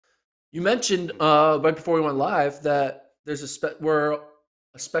You mentioned Mhm. right before we went live that we're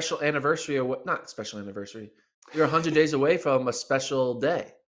a special anniversary or what? Not special anniversary. We're 100 days away from a special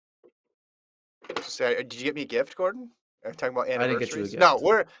day. Did you get me a gift, Gordon? Are we talking about I didn't get you a anniversaries? No, gift.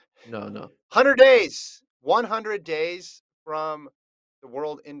 we're No, no. 100 days. 100 days from the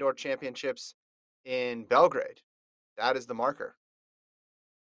World Indoor Championships in Belgrade. That is the marker.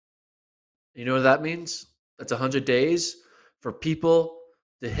 You know what that means? That's 100 days for people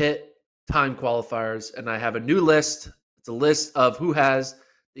to hit time qualifiers, and I have a new list. It's a list of who has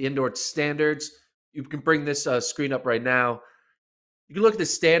the indoor standards. You can bring this screen up right now. You can look at the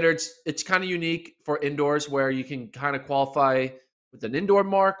standards. It's kind of unique for indoors where you can kind of qualify with an indoor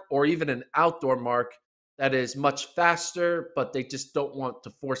mark or even an outdoor mark that is much faster, but they just don't want to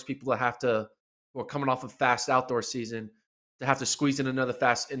force people to have to, who are coming off a fast outdoor season, to have to squeeze in another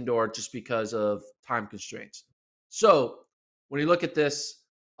fast indoor just because of time constraints. So when you look at this,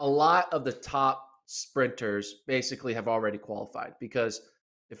 a lot of the top sprinters basically have already qualified because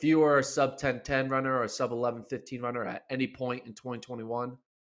if you were a sub 10-10 runner or a sub 11-15 runner at any point in 2021,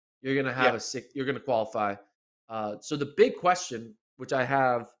 you're going to have Yeah. a sick, you're going to qualify. So the big question, which I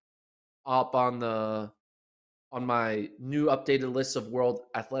have up on my new updated list of World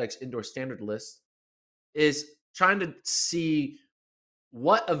Athletics Indoor Standard list, is trying to see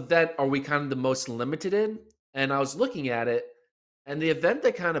what event are we kind of the most limited in. And I was looking at it, and the event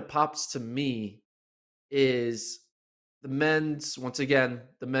that kind of pops to me is the men's, once again,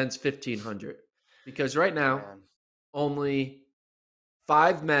 the men's 1500. Because right Oh now, man. only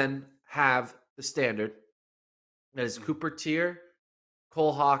 5 men have the standard. That is Mhm. Cooper Tier,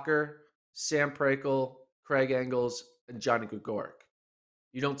 Cole Hawker, Sam Prakel, Craig Engels, and Johnny Gregoric.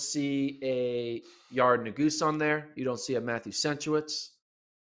 You don't see a Yard Nagus on there. You don't see a Matthew Sensuitz.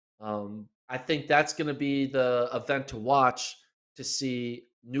 I think that's going to be the event to watch to see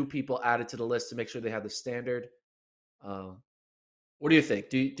new people added to the list to make sure they have the standard. Um, what do you think?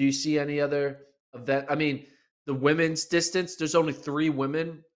 Do you see any other event? I mean, the women's distance. There's only 3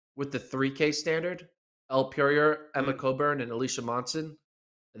 women with the 3K standard: El Purier, Emma Mm. Coburn, and Alicia Monson,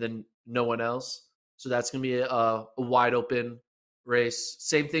 and then no one else. So that's gonna be a wide open race.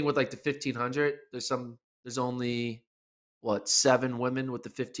 Same thing with like the 1500. There's only what 7 women with the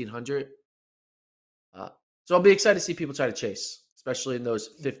 1500. Uh, so I'll be excited to see people try to chase, especially in those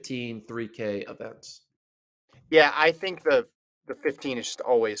 15 3K events. Yeah, I think the 15 is just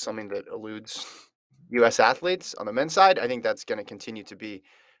always something that eludes US athletes on the men's side. I think that's gonna continue to be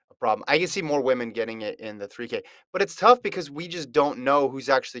a problem. I can see more women getting it in the 3K, but it's tough because we just don't know who's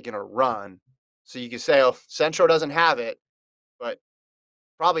actually gonna run. So you could say, "Oh, Centro doesn't have it," but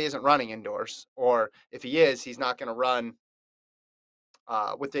probably isn't running indoors, or if he is, he's not gonna run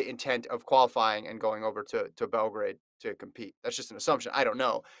with the intent of qualifying and going over to Belgrade to compete. That's just an assumption. I don't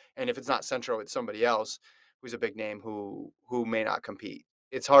know. And if it's not Centro, it's somebody else who's a big name who may not compete.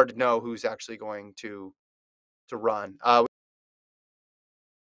 It's hard to know who's actually going to run.